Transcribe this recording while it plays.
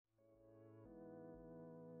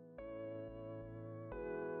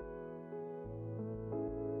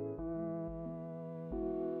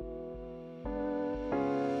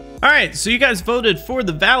All right, so you guys voted for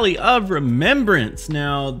the Valley of Remembrance.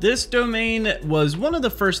 Now, this domain was one of the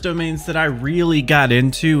first domains that I really got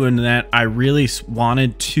into and that I really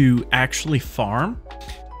wanted to actually farm.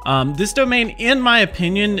 This domain, in my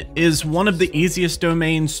opinion, is one of the easiest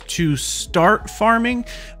domains to start farming.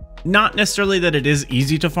 Not necessarily that it is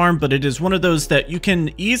easy to farm, but it is one of those that you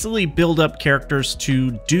can easily build up characters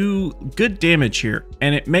to do good damage here,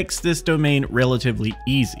 and it makes this domain relatively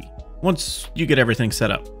easy once you get everything set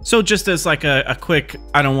up. So just as like a quick,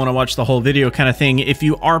 I don't want to watch the whole video kind of thing, if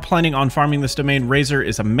you are planning on farming this domain, Razor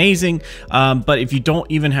is amazing. But if you don't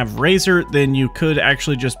even have Razor, then you could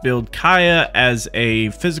actually just build Kaya as a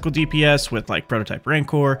physical DPS with like Prototype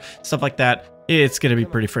Rancor, stuff like that. It's going to be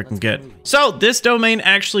pretty freaking good. So this domain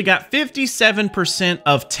actually got 57%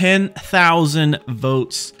 of 10,000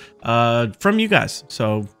 votes from you guys.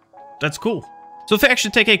 So that's cool. So if we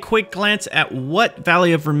actually take a quick glance at what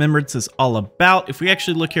Valley of Remembrance is all about, if we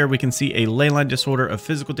actually look here, we can see a leyline disorder of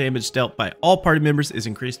physical damage dealt by all party members is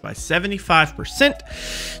increased by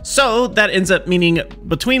 75%. So that ends up meaning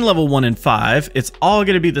between level 1 and 5, it's all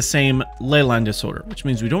going to be the same leyline disorder, which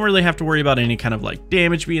means we don't really have to worry about any kind of like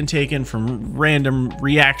damage being taken from random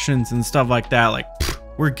reactions and stuff like that. Like,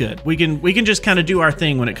 we're good. We can just kind of do our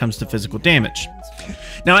thing when it comes to physical damage.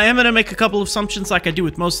 Now, I am going to make a couple of assumptions like I do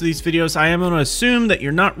with most of these videos. I am going to assume that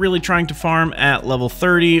you're not really trying to farm at level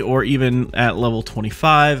 30 or even at level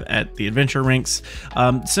 25 at the adventure ranks,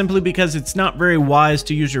 simply because it's not very wise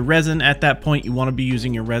to use your resin at that point. You want to be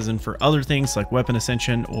using your resin for other things like weapon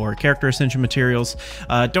ascension or character ascension materials.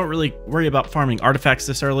 Don't really worry about farming artifacts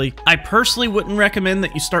this early. I personally wouldn't recommend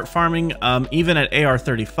that you start farming even at AR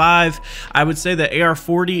 35. I would say that AR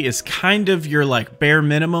 40 is kind of your like bare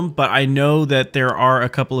minimum, but I know that there are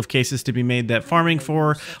a couple of cases to be made that farming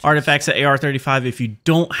for artifacts at AR 35, if you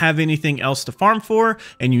don't have anything else to farm for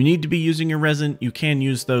and you need to be using your resin, you can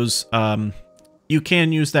use those you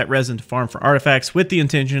can use that resin to farm for artifacts with the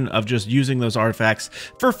intention of just using those artifacts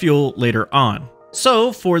for fuel later on.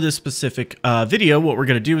 So for this specific video, what we're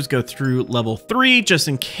going to do is go through level 3, just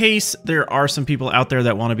in case there are some people out there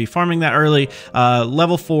that want to be farming that early,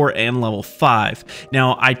 level 4 and level 5.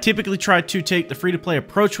 Now, I typically try to take the free-to-play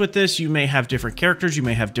approach with this. You may have different characters, you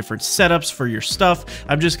may have different setups for your stuff.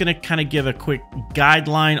 I'm just going to kind of give a quick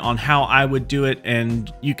guideline on how I would do it,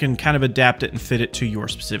 and you can kind of adapt it and fit it to your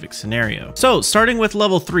specific scenario. So starting with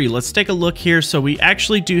level 3, let's take a look here. So we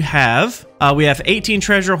actually do have we have 18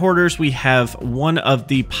 treasure hoarders, we have one of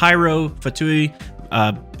the Pyro Fatui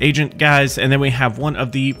agent guys, and then we have one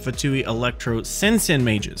of the Fatui Electro Sensen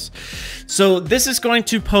mages. So this is going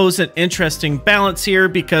to pose an interesting balance here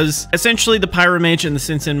because essentially the Pyro mage and the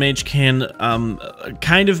Sensen mage can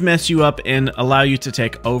kind of mess you up and allow you to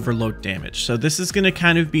take overload damage. So this is going to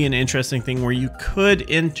kind of be an interesting thing where you could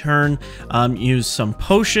in turn use some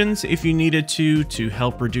potions if you needed to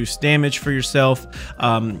help reduce damage for yourself,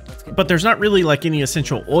 but there's not really like any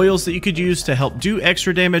essential oils that you could use to help do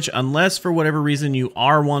extra damage unless for whatever reason you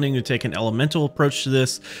are wanting to take an elemental approach to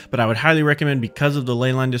this. But I would highly recommend, because of the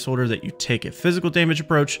leyline disorder, that you take a physical damage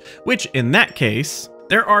approach, which in that case,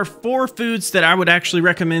 there are 4 foods that I would actually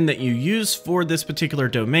recommend that you use for this particular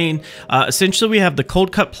domain. Essentially, we have the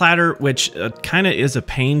cold cut platter, which kind of is a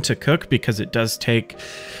pain to cook because it does take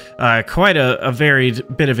quite a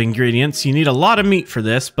varied bit of ingredients. You need a lot of meat for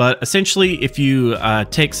this, but essentially if you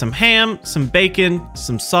take some ham, some bacon,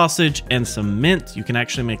 some sausage, and some mint, you can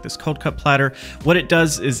actually make this cold cut platter. What it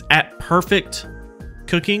does is at perfect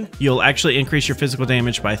cooking, you'll actually increase your physical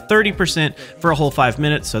damage by 30% for a whole 5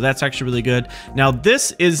 minutes. So that's actually really good. Now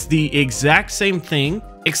this is the exact same thing,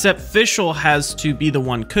 except Fischl has to be the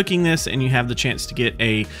one cooking this, and you have the chance to get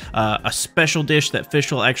a special dish that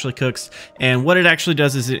Fischl actually cooks. And what it actually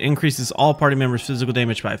does is it increases all party members' physical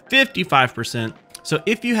damage by 55%. So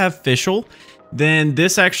if you have Fischl, then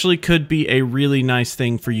this actually could be a really nice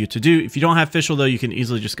thing for you to do. If you don't have Fischl though, you can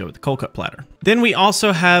easily just go with the cold cut platter. Then we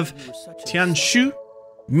also have Tianshu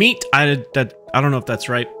meat. I don't know if that's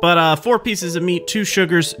right, but 4 pieces of meat, 2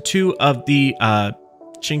 sugars, 2 of the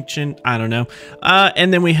chinchin, I don't know.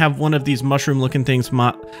 And then we have one of these mushroom looking things,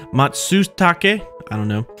 matsutake, I don't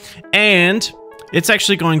know. And it's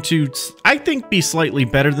actually going to, I think, be slightly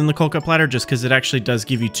better than the cold cut platter just because it actually does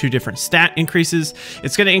give you 2 different stat increases.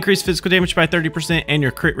 It's going to increase physical damage by 30% and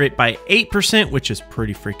your crit rate by 8%, which is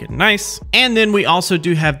pretty freaking nice. And then we also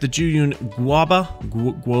do have the Juyun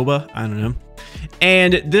Guoba, I don't know.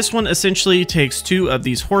 And this one essentially takes 2 of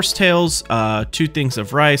these horsetails, 2 things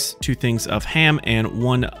of rice, 2 things of ham, and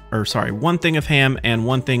 1 thing of ham and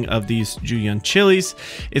 1 thing of these Julian chilies.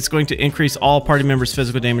 It's going to increase all party members'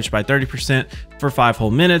 physical damage by 30% for 5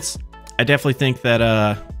 whole minutes. I definitely think that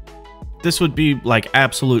this would be like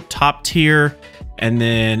absolute top tier, and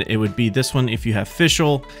then it would be this one if you have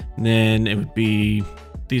official, then it would be,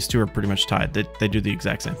 these two are pretty much tied. They do the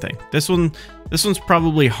exact same thing. This one's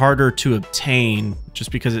probably harder to obtain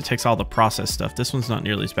just because it takes all the process stuff. This one's not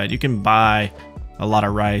nearly as bad. You can buy a lot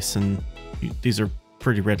of rice, and these are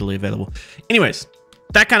pretty readily available. Anyways,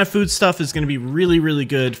 that kind of food stuff is going to be really, really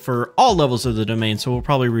good for all levels of the domain, so we'll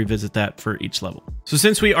probably revisit that for each level. So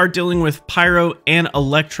since we are dealing with Pyro and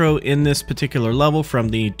Electro in this particular level from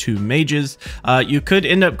the two mages, you could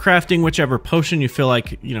end up crafting whichever potion you feel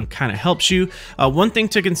like, you know, kind of helps you. One thing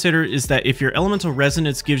to consider is that if your elemental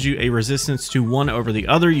resonance gives you a resistance to one over the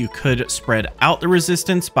other, you could spread out the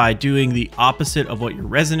resistance by doing the opposite of what your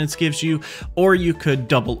resonance gives you, or you could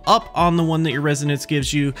double up on the one that your resonance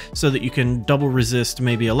gives you so that you can double resist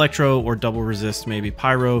maybe Electro or double resist maybe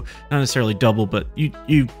Pyro. Not necessarily double, but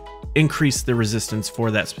you increase the resistance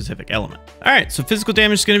for that specific element. All right, so physical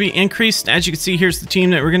damage is going to be increased. As you can see, here's the team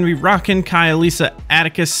that we're going to be rocking: Kai, Elisa,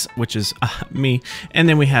 Atticus, which is me, and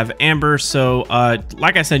then we have Amber. So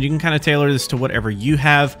like I said, you can kind of tailor this to whatever you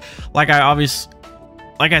have. Like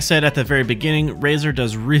I said at the very beginning, Razor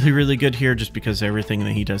does really, really good here just because everything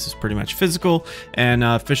that he does is pretty much physical, and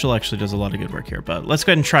Official actually does a lot of good work here. But let's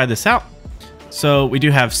go ahead and try this out. So we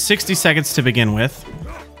do have 60 seconds to begin with.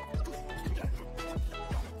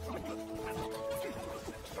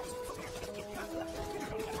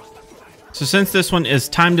 So since this one is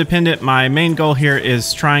time dependent, my main goal here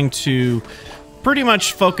is trying to pretty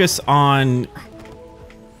much focus on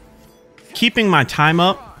keeping my time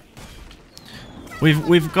up.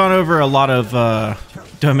 We've gone over a lot of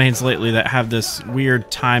domains lately that have this weird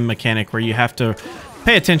time mechanic where you have to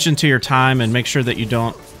pay attention to your time and make sure that you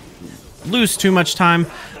don't lose too much time.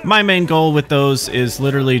 My main goal with those is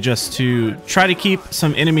literally just to try to keep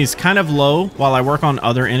some enemies kind of low while I work on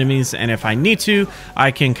other enemies, and if I need to,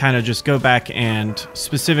 I can kind of just go back and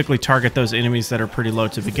specifically target those enemies that are pretty low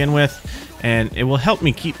to begin with, and it will help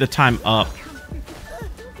me keep the time up.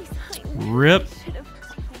 Rip.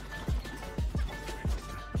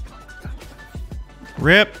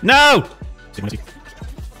 Rip. No!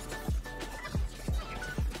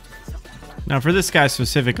 Now for this guy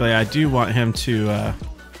specifically, I do want him to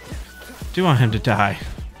die.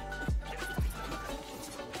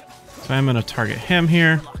 So I'm going to target him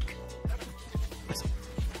here.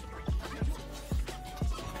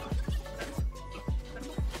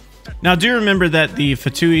 Now do remember that the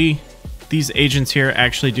Fatui, these agents here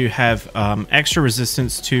actually do have extra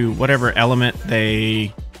resistance to whatever element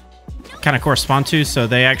they kind of correspond to. So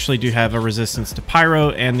they actually do have a resistance to Pyro,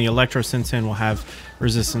 and the Electro Sensen will have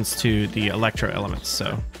resistance to the Electro elements.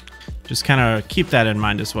 So just kind of keep that in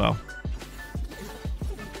mind as well.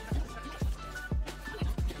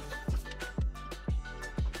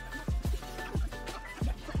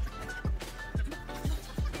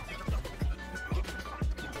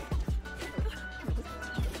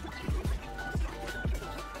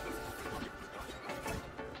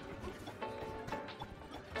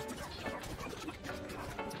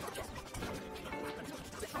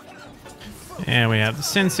 And we have the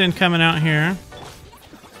Sensen coming out here.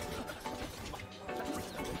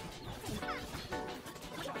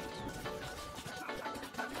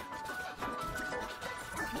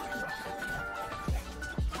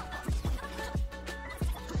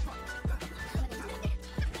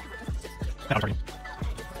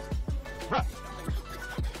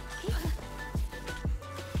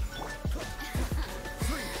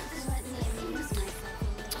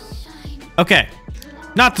 Okay.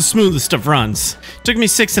 Not the smoothest of runs. Took me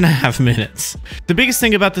 6.5 minutes. The biggest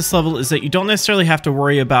thing about this level is that you don't necessarily have to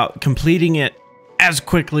worry about completing it as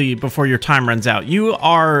quickly before your time runs out. You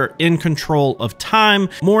are in control of time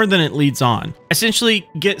more than it leads on. Essentially,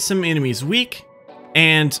 get some enemies weak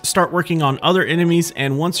and start working on other enemies,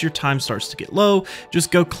 and once your time starts to get low, just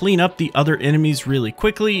go clean up the other enemies really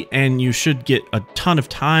quickly and you should get a ton of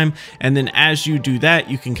time. And then as you do that,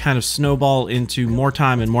 you can kind of snowball into more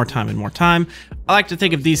time and more time and more time. I like to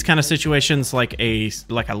think of these kind of situations like a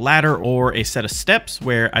ladder or a set of steps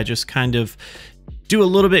where I just kind of do a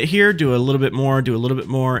little bit here, do a little bit more, do a little bit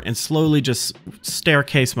more, and slowly just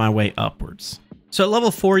staircase my way upwards. So at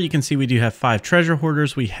level 4, you can see we do have 5 treasure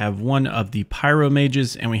hoarders. We have one of the Pyro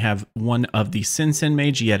mages, and we have one of the Sensen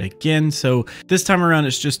mage yet again. So this time around,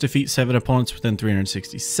 it's just defeat 7 opponents within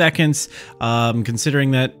 360 seconds.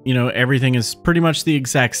 Considering that, you know, everything is pretty much the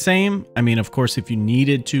exact same. I mean, of course, if you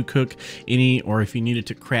needed to cook any, or if you needed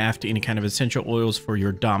to craft any kind of essential oils for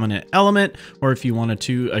your dominant element, or if you wanted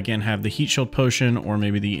to, again, have the heat shield potion or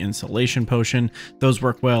maybe the insulation potion, those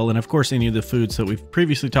work well. And of course, any of the foods that we've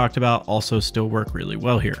previously talked about also still work really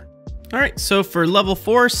well here. All right, so for level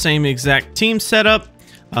 4, same exact team setup.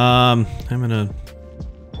 I'm gonna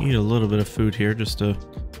eat a little bit of food here just to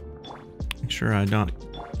make sure I'm not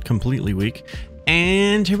completely weak.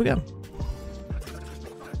 And here we go.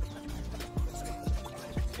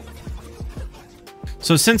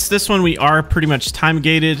 So since this one we are pretty much time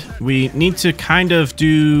gated, we need to kind of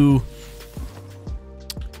do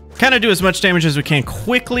as much damage as we can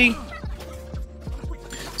quickly.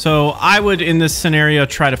 So I would, in this scenario,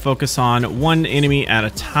 try to focus on one enemy at a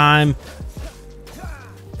time.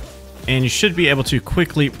 And you should be able to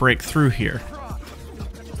quickly break through here.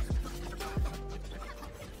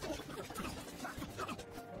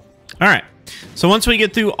 All right. So once we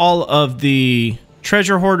get through all of the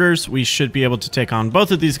treasure hoarders, we should be able to take on both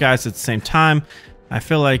of these guys at the same time. I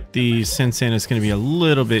feel like the Sensen is going to be a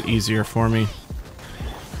little bit easier for me.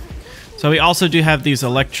 So we also do have these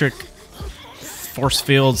electric force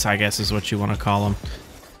fields, I guess is what you want to call them.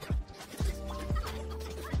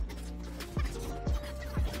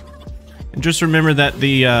 And just remember that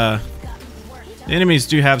the enemies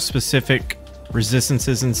do have specific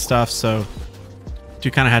resistances and stuff, so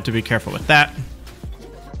do kind of have to be careful with that.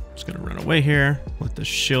 Just gonna run away here, let the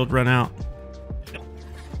shield run out.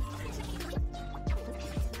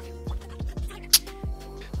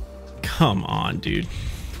 Come on, dude.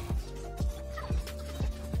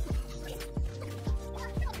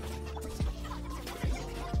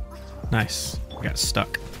 Nice. Got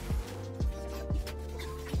stuck.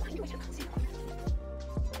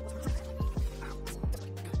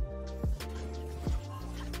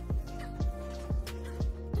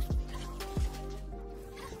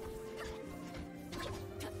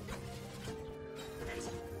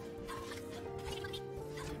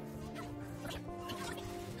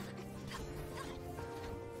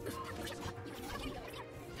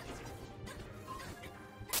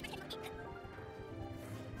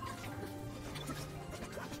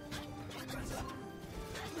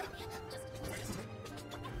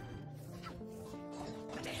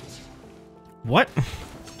 What?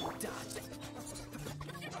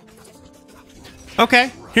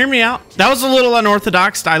 Okay, hear me out. That was a little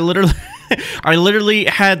unorthodox. I literally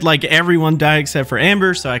had like everyone die except for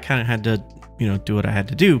Amber, so I kind of had to, you know, do what I had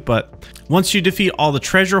to do. But once you defeat all the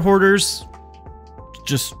treasure hoarders,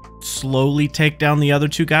 just slowly take down the other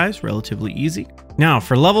two guys, relatively easy. Now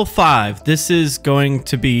for level 5, this is going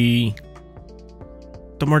to be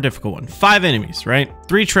the more difficult one. 5 enemies, right?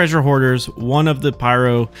 3 treasure hoarders, 1 of the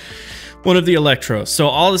pyro, 1 of the electro. So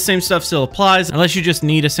all the same stuff still applies, unless you just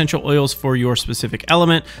need essential oils for your specific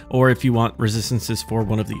element, or if you want resistances for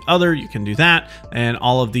one of the other, you can do that. And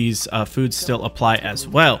all of these foods still apply as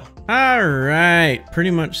well. All right,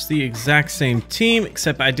 pretty much the exact same team,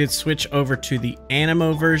 except I did switch over to the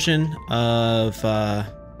Anemo version of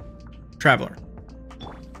Traveler.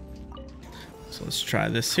 So let's try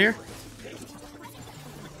this here.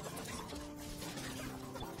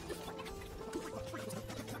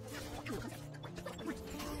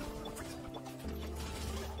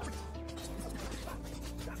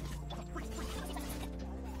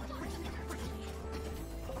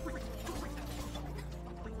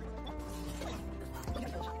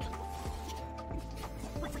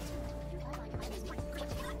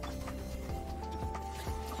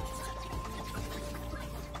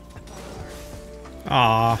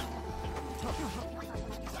 Aww.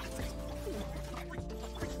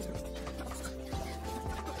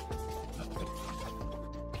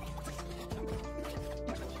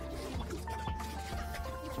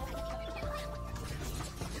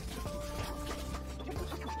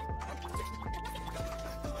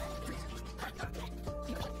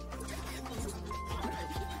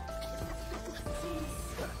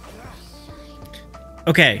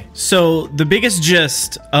 Okay, so the biggest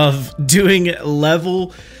gist of doing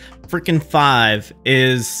level freaking 5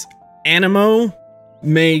 is Anemo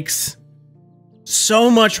makes so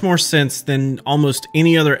much more sense than almost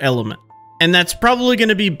any other element. And that's probably going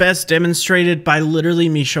to be best demonstrated by literally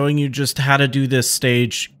me showing you just how to do this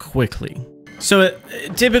stage quickly. So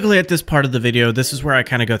typically at this part of the video, this is where I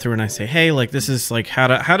kind of go through and I say, hey, like this is like how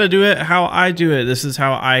to do it, how I do it. This is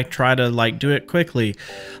how I try to like do it quickly.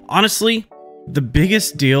 Honestly, the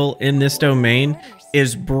biggest deal in this domain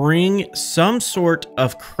is bring some sort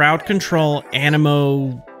of crowd control.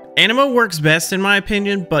 Anemo works best in my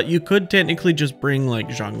opinion, but you could technically just bring like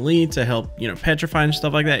Zhongli to help, you know, petrify and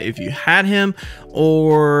stuff like that if you had him,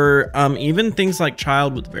 or even things like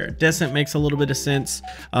Child with Viridescent makes a little bit of sense.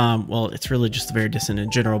 Well, it's really just Viridescent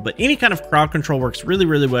in general, but any kind of crowd control works really,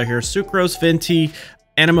 really well here. Sucrose, Venti,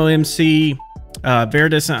 Anemo MC,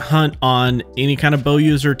 Viridescent Hunt on any kind of bow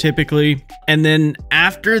user typically. And then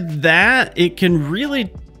after that, it can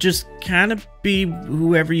really just kind of be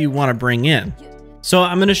whoever you want to bring in. So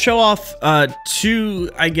I'm going to show off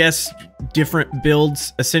two, I guess, different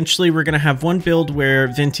builds. Essentially, we're going to have one build where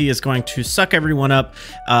Venti is going to suck everyone up.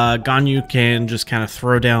 Ganyu can just kind of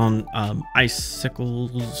throw down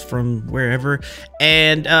icicles from wherever.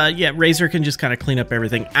 And yeah, Razor can just kind of clean up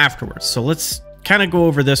everything afterwards. So let's kind of go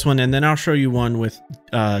over this one, and then I'll show you one with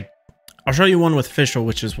Official,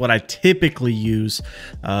 which is what I typically use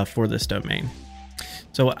for this domain.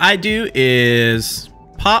 So what I do is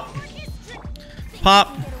pop,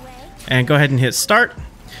 and go ahead and hit start,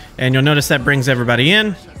 and you'll notice that brings everybody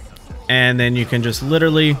in, and then you can just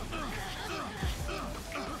literally,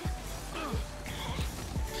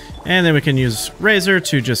 and then we can use Razor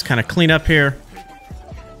to just kind of clean up here.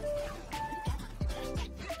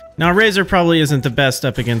 Now Razor probably isn't the best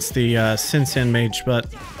up against the Sinsen mage,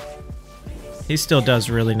 but he still does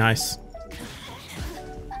really nice.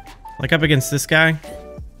 Like up against this guy,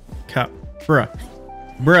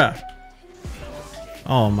 bruh.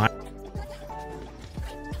 Oh my.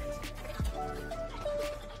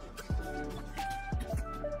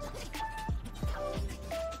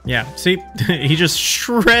 Yeah, see, he just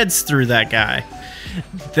shreds through that guy.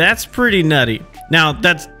 That's pretty nutty. Now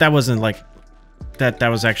that wasn't like that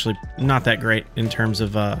was actually not that great in terms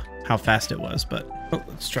of how fast it was, but oh,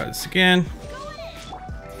 let's try this again.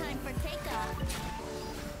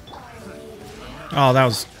 Oh, that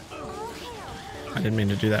was, I didn't mean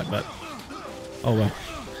to do that, but oh well.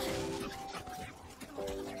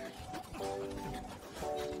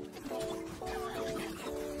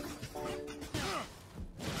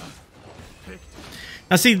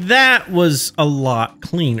 Now see, that was a lot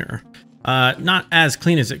cleaner. Not as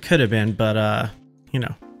clean as it could have been, but you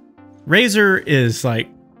know, Razor is like,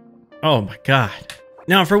 oh my god.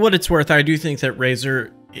 Now for what it's worth, I do think that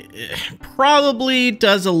Razor probably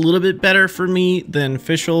does a little bit better for me than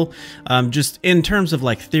Official, just in terms of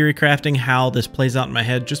like theory crafting, how this plays out in my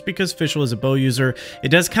head. Just because Official is a bow user, it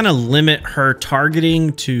does kind of limit her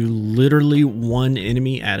targeting to literally one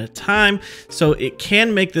enemy at a time, so it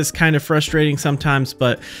can make this kind of frustrating sometimes,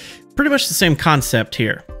 but pretty much the same concept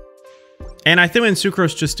here. And I threw in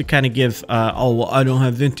Sucrose just to kind of give, oh, well, I don't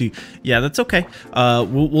have Venti. Yeah, that's okay.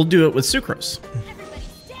 We'll do it with Sucrose.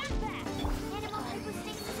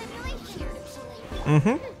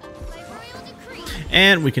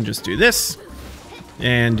 And we can just do this,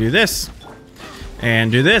 and do this,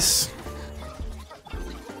 and do this.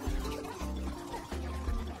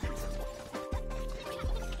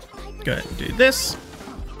 Go ahead and do this.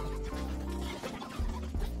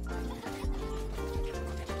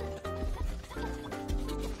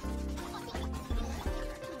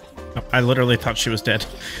 Oh, I literally thought she was dead.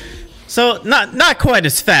 So not quite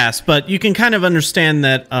as fast, but you can kind of understand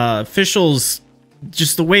that Official's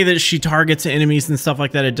just the way that she targets enemies and stuff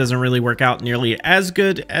like that, it doesn't really work out nearly as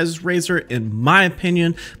good as Razor, in my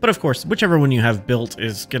opinion. But of course, whichever one you have built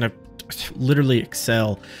is gonna literally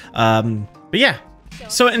excel. But yeah.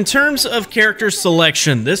 So in terms of character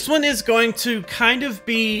selection, this one is going to kind of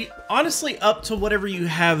be honestly up to whatever you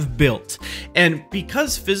have built. And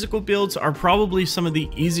because physical builds are probably some of the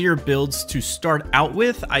easier builds to start out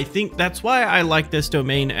with, I think that's why I like this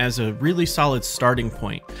domain as a really solid starting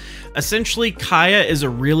point. Essentially, Kaya is a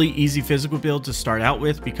really easy physical build to start out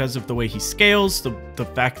with because of the way he scales, the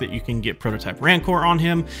fact that you can get prototype Rancor on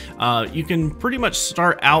him. You can pretty much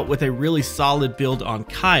start out with a really solid build on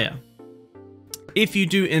Kaya. If you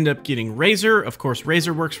do end up getting Razor, of course,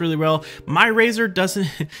 Razor works really well. My Razor doesn't,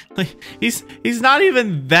 like, he's not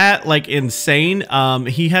even that, like, insane.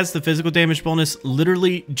 He has the physical damage bonus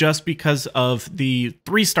literally just because of the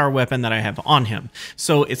 3-star weapon that I have on him.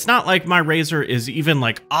 So it's not like my Razor is even,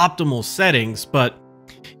 like, optimal settings, but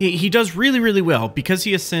he does really, really well because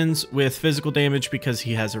he ascends with physical damage, because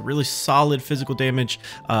he has a really solid physical damage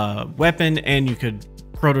weapon, and you could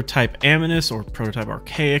prototype Amonis or prototype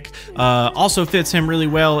Archaic also fits him really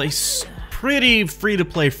well. He's pretty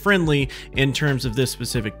free-to-play friendly in terms of this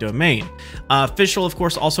specific domain. Official, of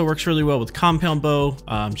course, also works really well with Compound Bow.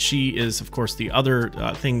 She is, of course, the other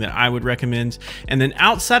thing that I would recommend. And then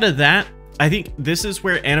outside of that, I think this is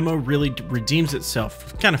where Anemo really redeems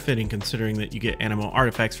itself. Kind of fitting considering that you get Anemo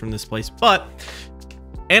artifacts from this place, but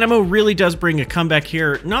Anemo really does bring a comeback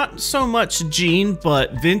here. Not so much Jean,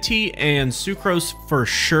 but Venti and Sucrose for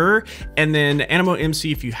sure. And then Anemo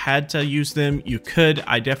MC, if you had to use them, you could.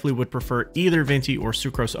 I definitely would prefer either Venti or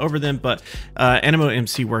Sucrose over them, but Anemo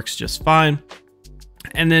MC works just fine.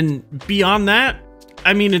 And then beyond that,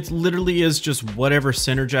 I mean, it literally is just whatever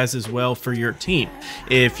synergizes well for your team.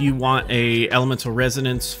 If you want a elemental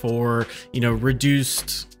resonance for, you know,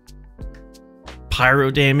 reduced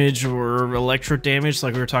pyro damage or electro damage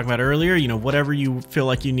like we were talking about earlier, you know, whatever you feel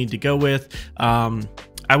like you need to go with.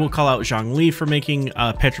 I will call out Zhongli for making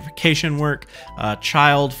petrification work,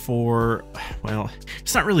 Child for, well,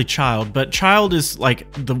 it's not really Child, but Child is like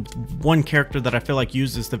the one character that I feel like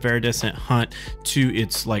uses the Viridescent Hunt to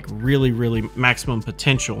its like really maximum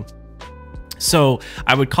potential. So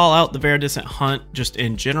I would call out the Viridescent Hunt just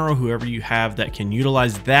in general. Whoever you have that can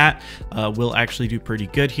utilize that will actually do pretty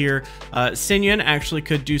good here. Xinyan actually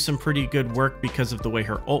could do some pretty good work because of the way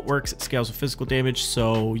her ult works. It scales with physical damage,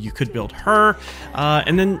 so you could build her.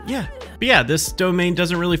 And then, yeah. But yeah, this domain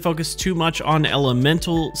doesn't really focus too much on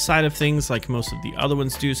elemental side of things like most of the other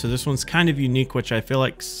ones do. So this one's kind of unique, which I feel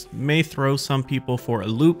like may throw some people for a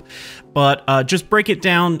loop. But just break it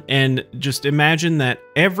down and just imagine that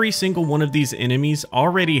every single one of these enemies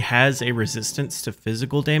already has a resistance to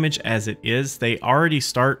physical damage as it is. They already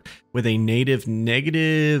start with a native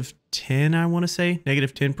negative 10, I want to say,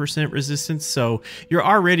 negative 10% resistance. So you're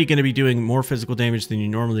already going to be doing more physical damage than you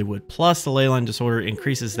normally would. Plus the Leyline Disorder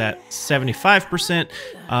increases that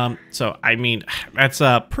 75%. So I mean, that's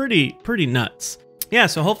pretty nuts. Yeah,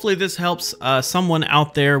 so hopefully this helps someone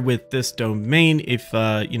out there with this domain. If,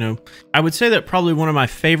 you know, I would say that probably one of my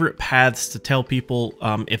favorite paths to tell people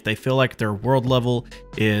if they feel like their world level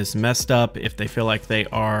is messed up, if they feel like they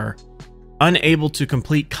are unable to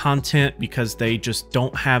complete content because they just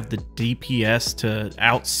don't have the DPS to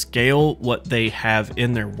outscale what they have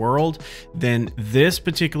in their world, then this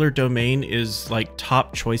particular domain is like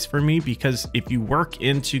top choice for me, because if you work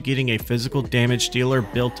into getting a physical damage dealer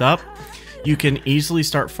built up, you can easily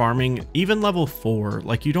start farming even level 4.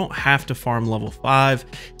 Like, you don't have to farm level 5.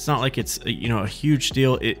 It's not like it's, you know, a huge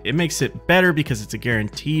deal. It makes it better because it's a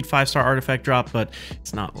guaranteed 5-star artifact drop, but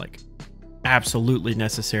it's not like absolutely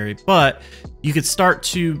necessary. But you could start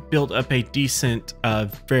to build up a decent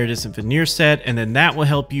Viridescent Venerer set, and then that will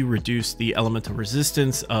help you reduce the elemental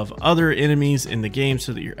resistance of other enemies in the game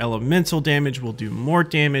so that your elemental damage will do more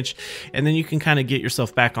damage, and then you can kind of get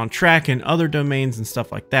yourself back on track in other domains and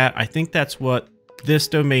stuff like that. I think that's what this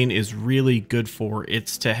domain is really good for.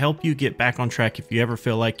 It's to help you get back on track if you ever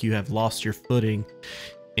feel like you have lost your footing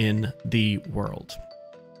in the world.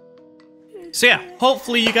 So yeah,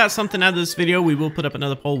 hopefully you got something out of this video. We will put up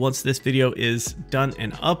another poll once this video is done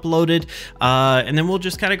and uploaded, and then we'll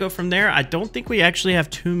just kind of go from there. I don't think we actually have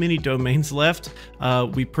too many domains left.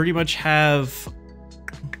 We pretty much have...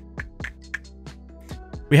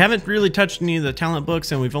 We haven't really touched any of the talent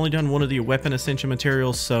books, and we've only done one of the weapon ascension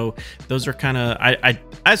materials, so those are kind of...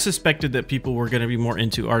 I suspected that people were going to be more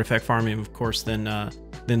into artifact farming, of course, than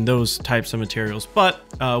those types of materials, but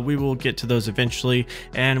we will get to those eventually.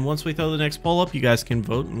 And once we throw the next poll up, you guys can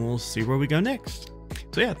vote, and we'll see where we go next.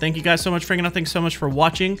 So yeah, thank you guys so much for hanging out. Thanks so much for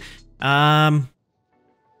watching.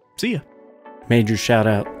 See ya. Major shout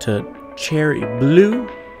out to Cherry Blue,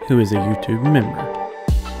 who is a YouTube member.